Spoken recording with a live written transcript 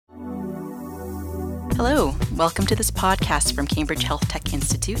Hello, welcome to this podcast from Cambridge Health Tech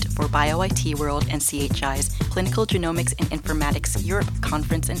Institute for BioIT World and CHI's Clinical Genomics and Informatics Europe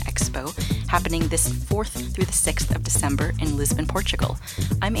Conference and Expo, happening this 4th through the 6th of December in Lisbon, Portugal.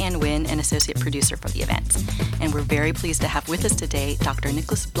 I'm Nguyen, an associate producer for the event, and we're very pleased to have with us today Dr.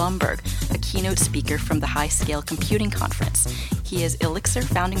 Niklas Blomberg, a keynote speaker from the High Scale Computing Conference. He is ELIXIR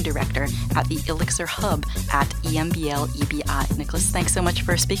founding director at the ELIXIR Hub at EMBL EBI. Niklas, thanks so much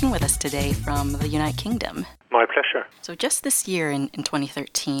for speaking with us today from the United Kingdom. My pleasure. So just this year in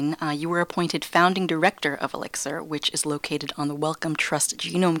 2013, you were appointed founding director of ELIXIR, which is located on the Wellcome Trust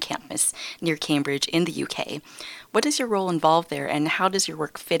Genome campus near Cambridge in the UK. What is your role involved there, and how does your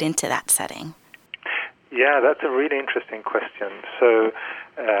work fit into that setting? Yeah, that's a really interesting question. So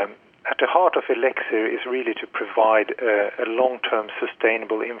at the heart of ELIXIR is really to provide a long-term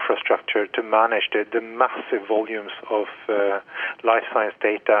sustainable infrastructure to manage the massive volumes of life science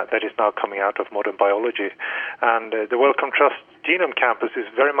data that is now coming out of modern biology. And the Wellcome Trust Genome Campus is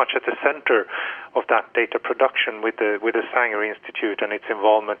very much at the center of that data production with the Sanger Institute and its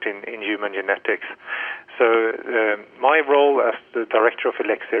involvement in human genetics. So my role as the director of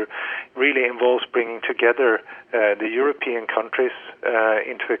ELIXIR really involves bringing together the European countries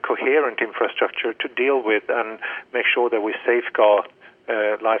into a coherent infrastructure to deal with and make sure that we safeguard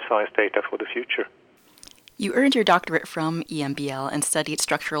life science data for the future. You earned your doctorate from EMBL and studied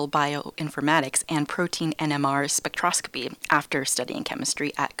structural bioinformatics and protein NMR spectroscopy after studying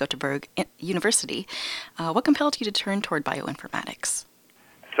chemistry at Göteborg University. What compelled you to turn toward bioinformatics?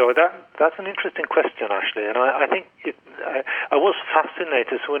 So that's an interesting question, actually, and I think I was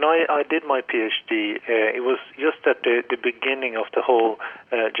fascinated. So when I did my PhD, it was just at the beginning of the whole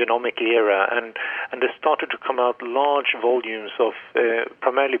genomic era, and there started to come out large volumes of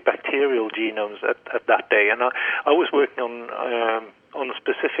primarily bacterial genomes at that day, and I was working on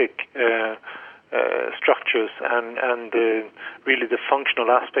specific structures and really the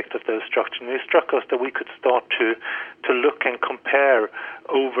functional aspect of those structures. And it struck us that we could start to look and compare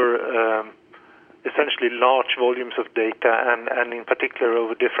over essentially large volumes of data and in particular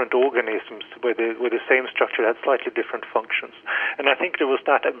over different organisms where the same structure had slightly different functions. And I think there was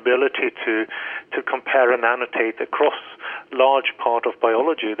that ability to compare and annotate across large part of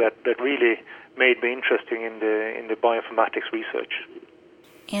biology that really made me interested in the bioinformatics research.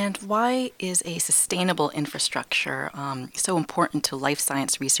 And why is a sustainable infrastructure so important to life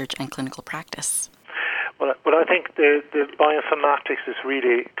science research and clinical practice? Well, I think the bioinformatics is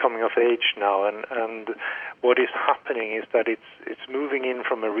really coming of age now, and what is happening is that it's moving in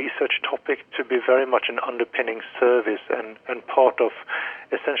from a research topic to be very much an underpinning service and part of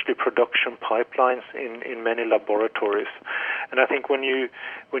essentially production pipelines in many laboratories. And I think when you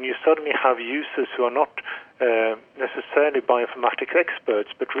suddenly have users who are not necessarily bioinformatics experts,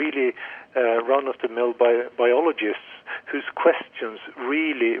 but really run-of-the-mill biologists whose questions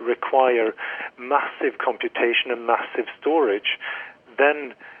really require massive computation and massive storage,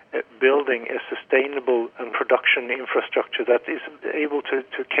 then building a sustainable and production infrastructure that is able to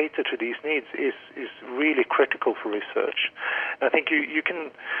cater to these needs is really critical for research. And I think you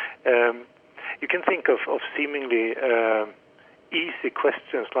can think of seemingly easy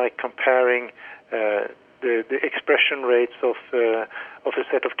questions like comparing the expression rates of a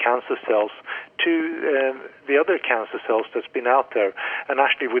set of cancer cells to the other cancer cells that's been out there. And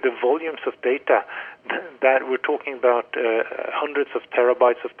actually with the volumes of data that we're talking about hundreds of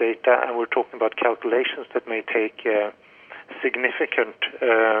terabytes of data, and we're talking about calculations that may take significant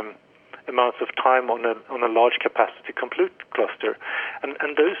amounts of time on a large capacity compute cluster.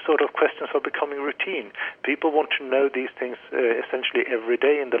 And those sort of questions are becoming routine. People want to know these things essentially every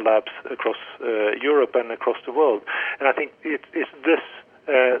day in the labs across Europe and across the world. And I think it's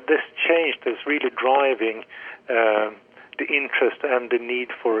this change that's really driving the interest and the need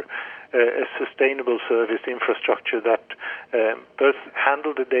for a sustainable service infrastructure that both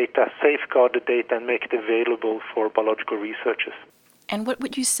handle the data, safeguard the data, and make it available for biological researchers. And what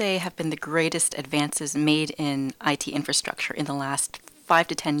would you say have been the greatest advances made in IT infrastructure in the last 5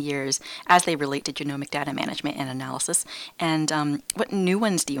 to 10 years as they relate to genomic data management and analysis? And what new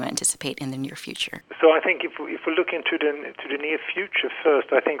ones do you anticipate in the near future? So I think if we look into the near future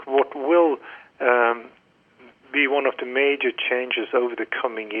first, I think what will be one of the major changes over the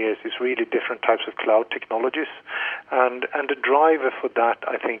coming years is really different types of cloud technologies. And the driver for that,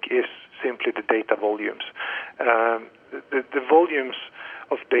 I think, is simply the data volumes. The volumes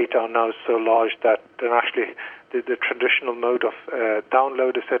of data are now so large that actually the traditional mode of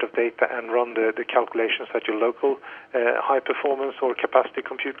download a set of data and run the calculations at your local high-performance or capacity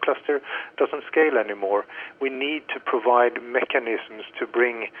compute cluster doesn't scale anymore. We need to provide mechanisms to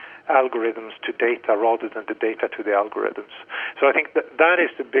bring algorithms to data rather than the data to the algorithms. So I think that is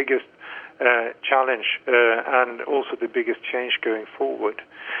the biggest challenge and also the biggest change going forward.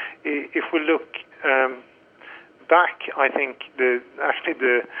 If we look back, I think the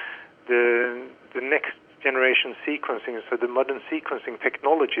next generation sequencing, so the modern sequencing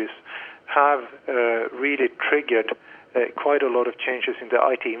technologies, have really triggered quite a lot of changes in the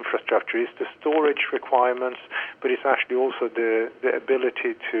IT infrastructure. It's the storage requirements, but it's actually also the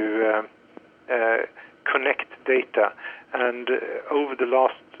ability to connect data. And over the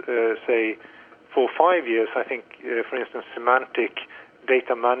last, say, 4 or 5 years, I think, for instance, semantic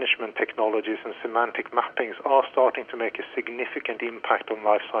data management technologies and semantic mappings are starting to make a significant impact on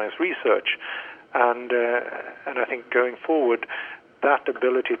life science research. And I think going forward, that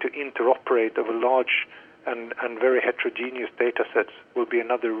ability to interoperate over large and very heterogeneous data sets will be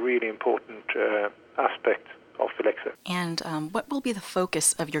another really important aspect of ELIXIR. And what will be the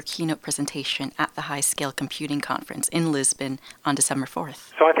focus of your keynote presentation at the High Scale Computing Conference in Lisbon on December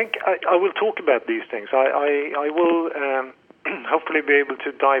 4th? So I think I will talk about these things. I will hopefully be able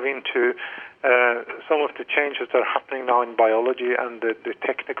to dive into some of the changes that are happening now in biology and the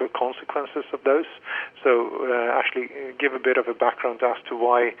technical consequences of those. So actually give a bit of a background as to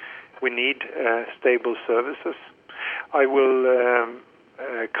why we need stable services. I will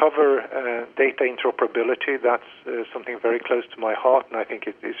cover data interoperability. That's something very close to my heart, and I think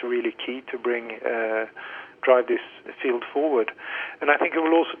it is really key to drive this field forward. And I think I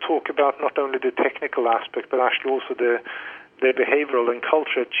will also talk about not only the technical aspect, but actually also the behavioral and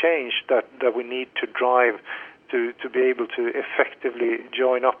cultural change that we need to drive to be able to effectively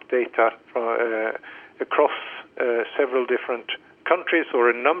join up data across several different countries or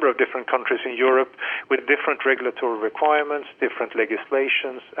a number of different countries in Europe with different regulatory requirements, different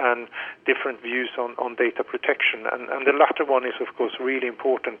legislations, and different views on data protection. And the latter one is, of course, really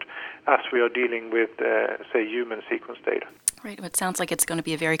important as we are dealing with, say, human sequence data. Right. Well, it sounds like it's going to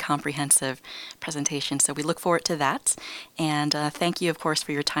be a very comprehensive presentation, so we look forward to that. And thank you, of course,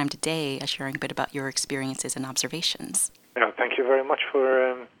 for your time today, sharing a bit about your experiences and observations. Yeah, thank you very much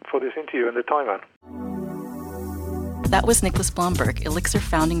for this interview and the time, Anne. That was Niklas Blomberg, ELIXIR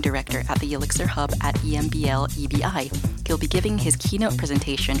Founding Director at the ELIXIR Hub at EMBL EBI. He'll be giving his keynote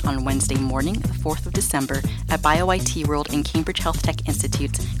presentation on Wednesday morning, the 4th of December, at BioIT World in Cambridge Health Tech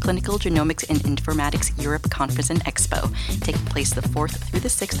Institute's Clinical Genomics and Informatics Europe Conference and Expo, taking place the 4th through the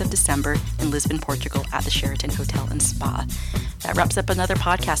 6th of December in Lisbon, Portugal at the Sheraton Hotel and Spa. That wraps up another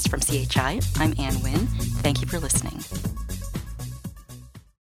podcast from CHI. I'm Nguyen. Thank you for listening.